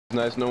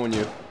Nice knowing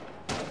you.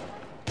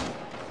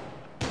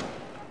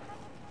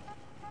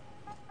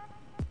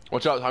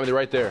 Watch out, Tommy, they're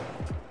right there.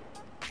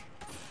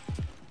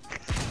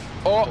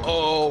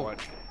 Uh-oh.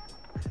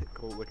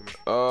 Go look at me.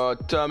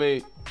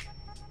 Tommy.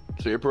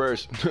 Say your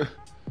prayers.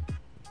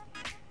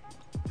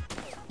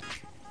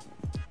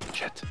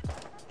 Shit.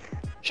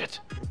 Shit.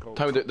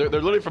 Tommy, they're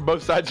literally from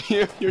both sides of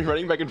you. You're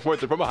running back and forth.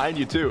 They're from behind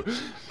you, too.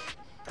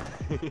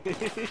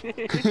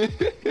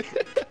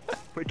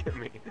 Look at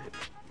me.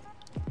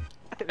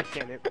 They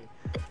can't hit me.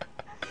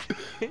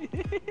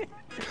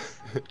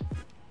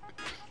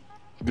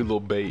 Good little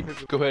bait.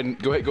 Go ahead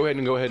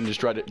and just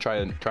try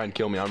and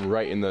kill me. I'm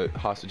right in the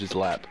hostage's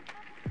lap.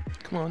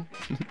 Come on.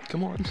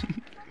 Come on.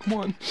 Come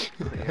on.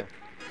 Oh, yeah.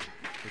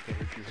 They can't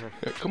hit you, huh?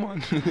 Yeah, come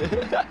on.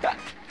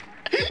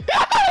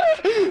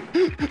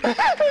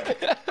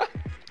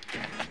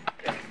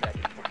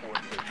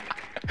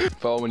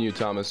 Following you,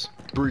 Thomas.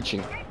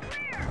 Breaching.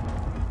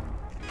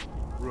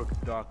 Rook,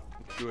 Doc,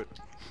 let's do it.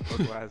 Or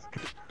Quaz.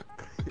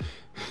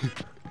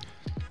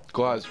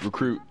 Quaz,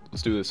 recruit.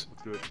 Let's do this.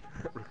 Let's do it.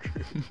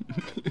 Recruit.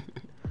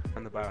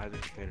 On the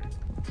biohazard container.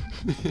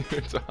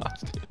 It's a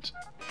hostage.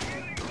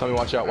 Tommy,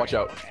 watch out, watch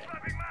out.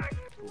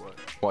 What?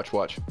 Watch,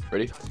 watch.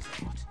 Ready?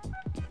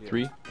 Yeah.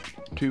 3,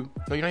 2.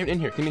 No, you're not even in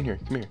here. Come in here.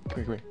 Come here. Come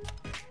here. Come here.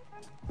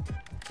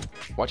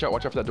 Watch out.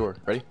 Watch out for that door.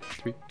 Ready?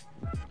 3,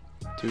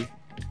 2.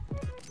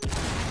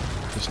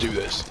 Let's do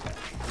this.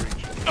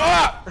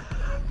 Ah!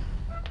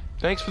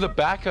 Thanks for the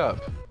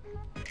backup.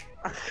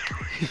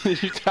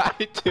 You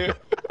died too.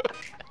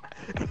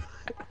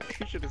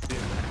 You should have seen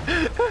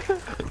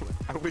that.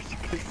 I wish you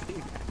could have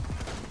seen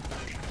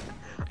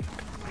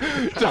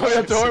that. Tell me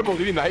that's horrible.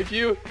 Did he knife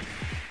you?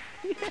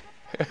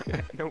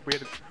 No, we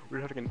were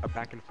having a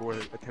back and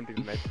forth attempting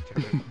to knife each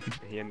other, and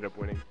he ended up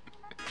winning.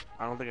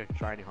 I don't think I can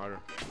try any harder.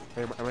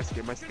 Hey, am I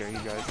scaring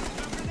you guys?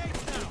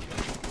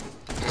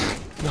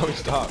 No,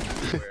 stop.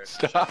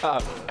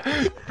 Stop.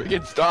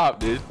 Freaking stop,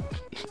 dude.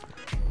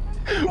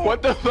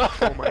 What the fuck?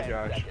 Oh my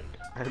gosh.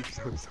 I'm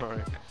so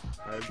sorry.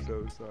 I'm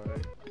so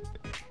sorry.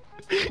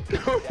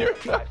 No, you're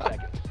not.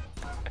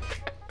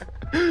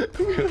 I'm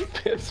gonna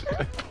piss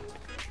my...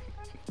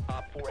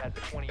 Op 4 has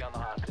the 20 on the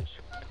hostage.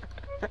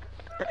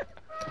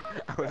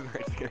 I wasn't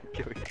actually gonna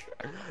kill you.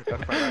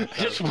 That's my last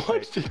shot. Just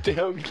watch the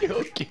damn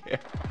kill cam.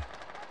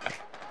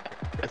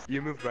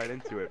 You moved right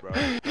into it, bro.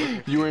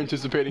 You were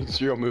anticipating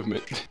serial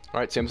movement.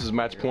 Alright, Sam, this is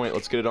match point.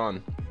 Let's get it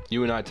on.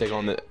 You and I take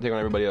on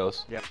everybody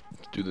else. Yep.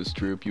 Let's do this,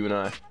 troop. You and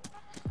I.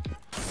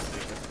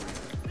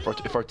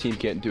 If our team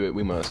can't do it,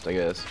 we must, I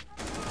guess.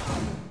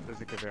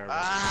 There's a Kavera.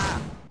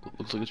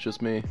 Looks like it's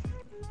just me.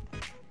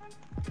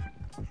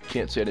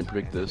 Can't say I didn't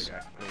predict this.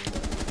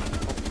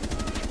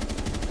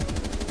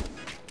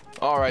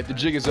 Alright, the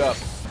jig is up.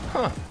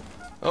 Huh.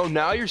 Oh,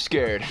 now you're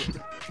scared.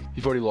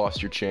 You've already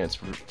lost your chance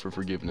for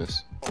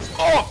forgiveness.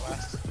 Oh!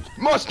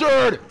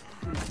 Mustard!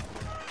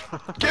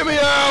 Get me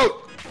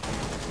out!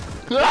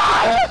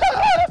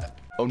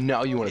 Oh,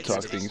 now you want to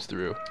talk things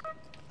through.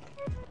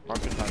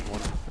 Marcus has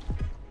one.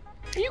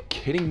 Are you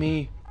kidding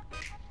me?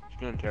 She's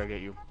gonna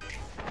interrogate you.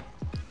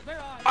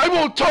 I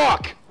won't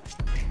talk!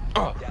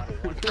 Oh.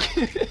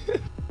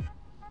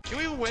 Can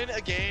we win a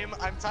game?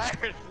 I'm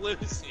tired of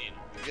losing.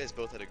 You guys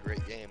both had a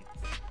great game.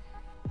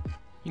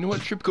 You know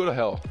what? Trip, go to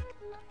hell.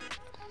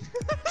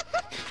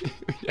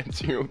 We had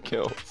 0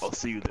 kills. I'll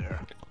see you there.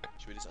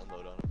 Should we just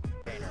unload on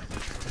him?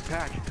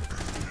 Attack!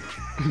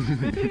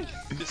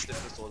 Just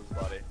stiff pistol in his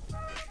body.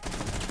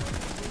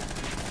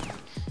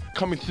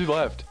 Coming to the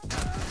left.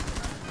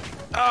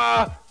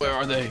 Ah! Where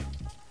are they?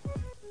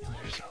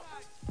 Heal yourself.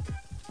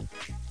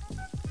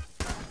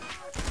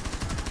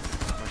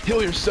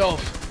 Heal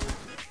yourself!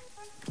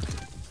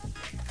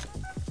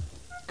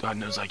 God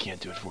knows I can't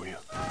do it for you.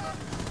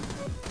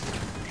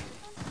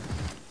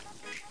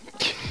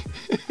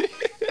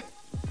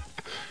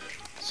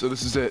 So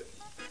this is it.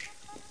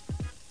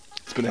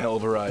 It's been a hell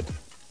of a ride.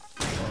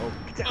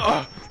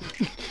 Oh.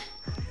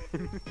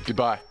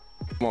 Goodbye.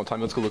 Come on,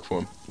 Tommy, let's go look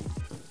for him.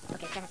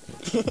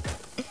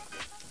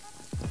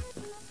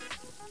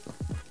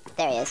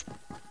 There he is.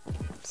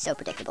 So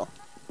predictable.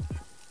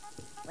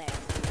 Where?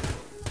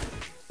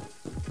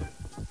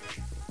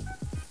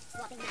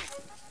 Swapping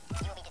maps.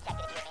 You will be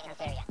detected if you remain in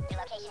this area. Your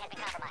location has been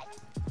compromised.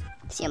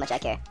 See how much I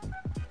care.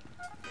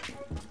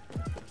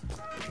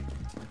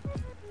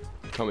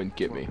 Come and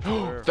get me.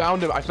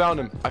 Found him! I found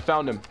him! I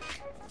found him!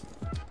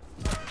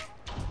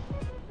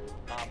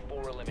 Op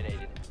 4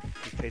 eliminated.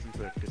 He's chasing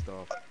for pissed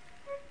off.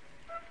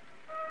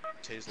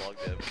 Chase log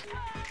dev.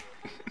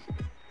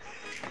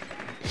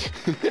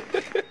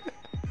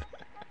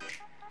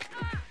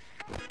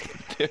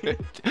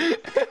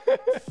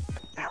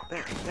 Ow,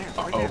 there,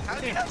 right there. How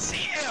did you not see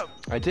him?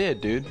 I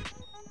did, dude.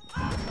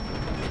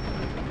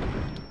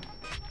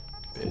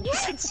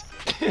 What?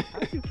 How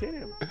did you kill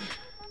him?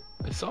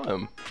 I saw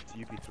him. It's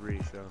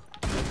UP3, so.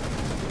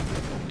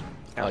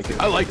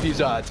 I like these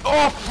odds.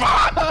 Oh,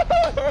 fuck!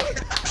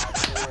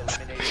 4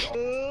 eliminated.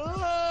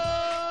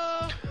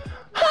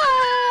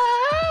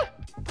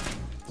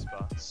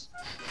 Spots.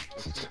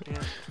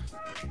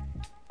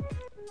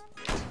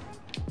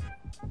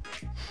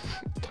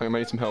 I might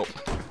need some help.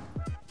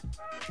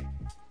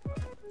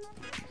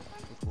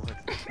 What?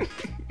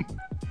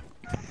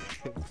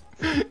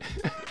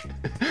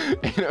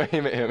 You know,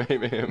 aim at him,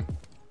 aim at him.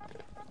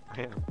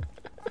 I am.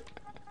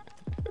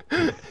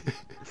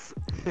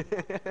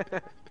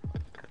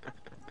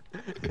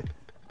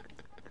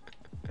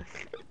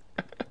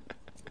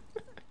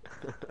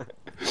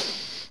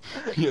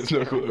 He has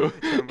no clue.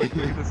 Sam, look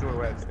at the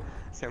silhouettes.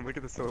 Sam, look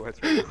at the silhouettes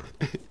right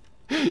now.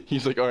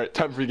 He's like, alright,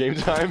 time for game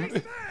time.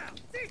 Did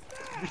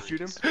you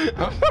shoot him?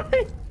 I'm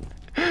sorry.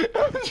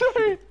 I'm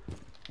sorry.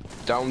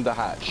 Down the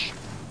hatch.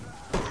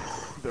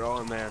 They're all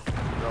in there.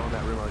 They're all in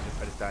that room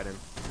I just died in.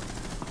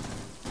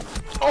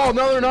 Oh,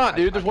 no, they're not,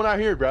 dude. There's one out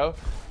here, bro.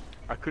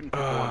 I couldn't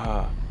pick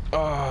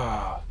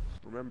one.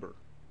 Remember,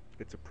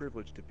 it's a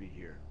privilege to be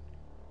here.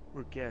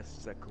 We're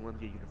guests at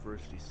Columbia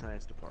University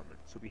Science Department,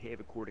 so behave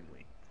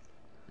accordingly.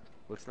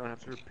 Let's not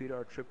have to repeat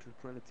our trip to the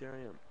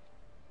planetarium.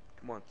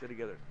 Come on, stay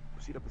together.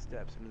 Proceed up the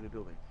steps into the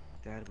building.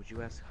 Dad, would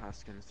you ask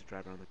Hoskins to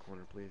drive around the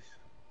corner, please?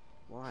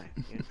 Why?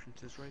 The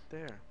entrance is right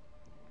there.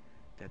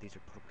 Dad, these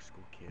are public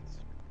school kids.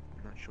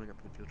 I'm not showing up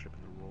for the field trip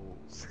in the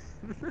rolls.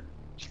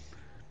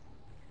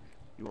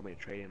 You want me to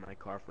trade in my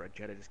car for a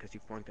Jetta just because you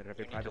flunked out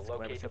every You need to private school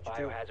I locate ever the sent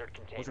you to? biohazard It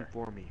container. wasn't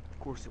for me. Of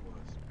course it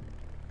was.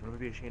 Don't ever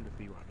be ashamed of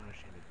who you are. I'm not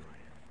ashamed of who I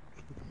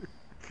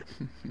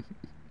am.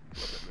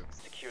 Love that move.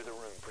 Secure the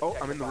room. Oh,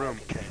 Protect I'm in the room.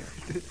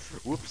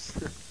 biocontainer. Whoops.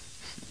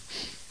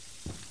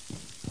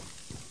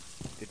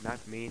 Did not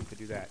mean to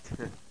do that.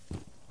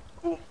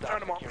 Ooh, Stop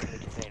turn him off. securing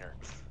the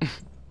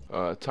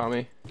container.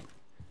 Tommy,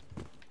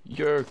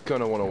 you're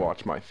gonna want to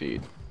watch my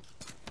feed.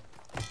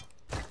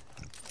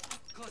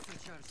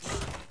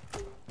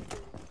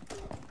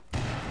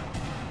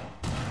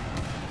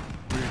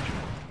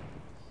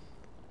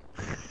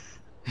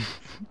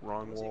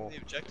 Wrong What's in wall. the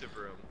objective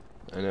room?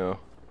 I know.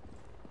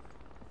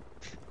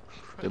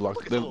 They Look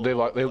locked. at They, the they little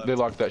locked. They left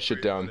locked that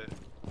shit where you down. put it.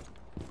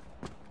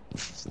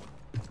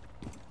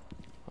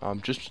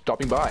 I'm just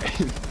stopping by.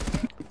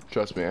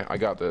 Trust me, I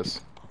got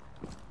this.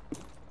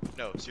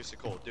 No, seriously,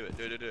 Cole, do it,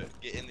 do it, do it.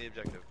 Get in the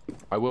objective.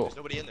 I will. There's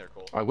nobody in there,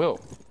 Cole. I will.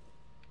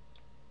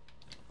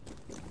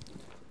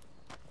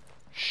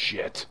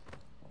 Shit.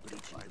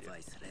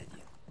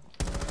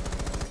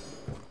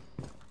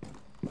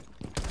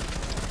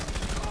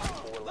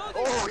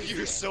 Oh,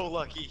 you're so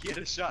lucky. He had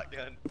a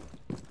shotgun.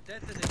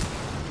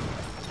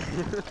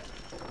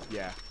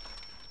 Yeah.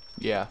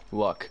 Yeah,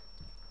 luck.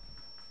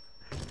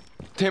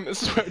 Damn,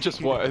 this is where it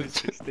just was.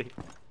 60.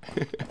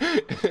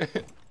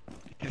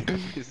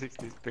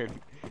 60 spin.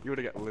 You would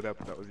have got lit up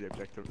if that was the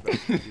objective. That was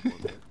the people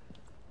in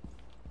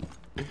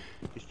there.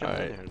 He's jumped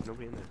Alright. in there. There's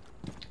nobody in there.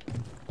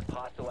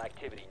 Hostile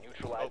activity.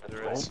 Neutralize Oh, the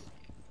there threat. is.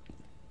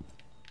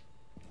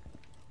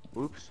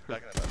 Oops.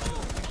 Back in that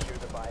back. Secure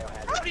the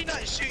biohazard. How did he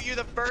not shoot you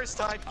the first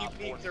time you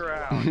peeked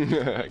around?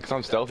 Cause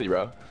I'm stealthy,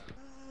 bro.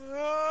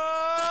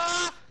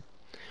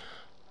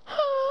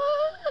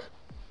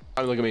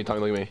 Tommy, look at me. Tommy,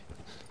 look at me.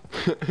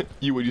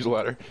 You would use a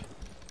ladder.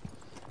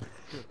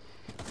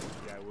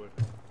 Yeah, I would.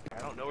 I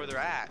don't know where they're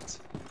at.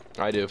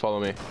 I do. Follow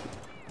me.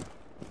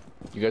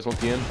 You guys want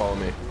the end? Follow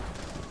me.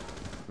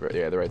 Right,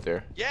 yeah, they're right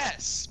there.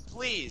 Yes,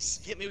 please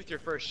hit me with your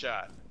first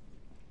shot.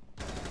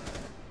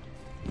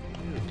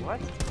 Dude, what?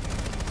 That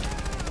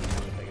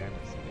guy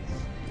missed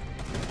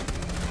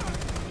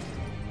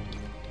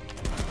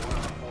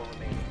Four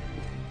remaining.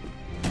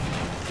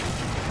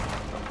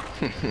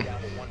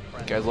 Down to one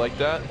friendly. Guys like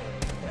that?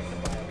 Protect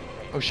the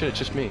biocontainer. Oh shit, it's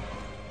just me.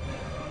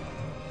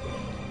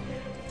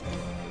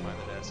 Mind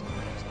the desk.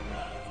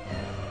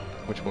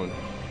 Which one?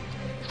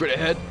 Straight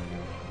ahead.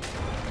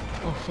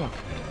 Oh fuck.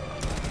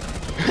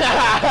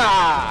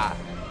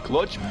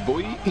 Clutch,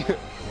 boy.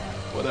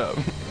 What up?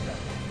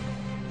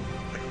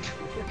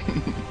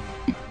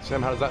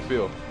 Sam, how does that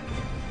feel?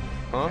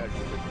 Huh?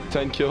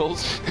 10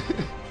 kills?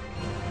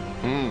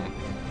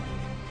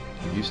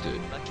 Used to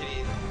it. Not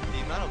kidding. The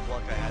amount of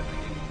luck I had in the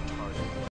game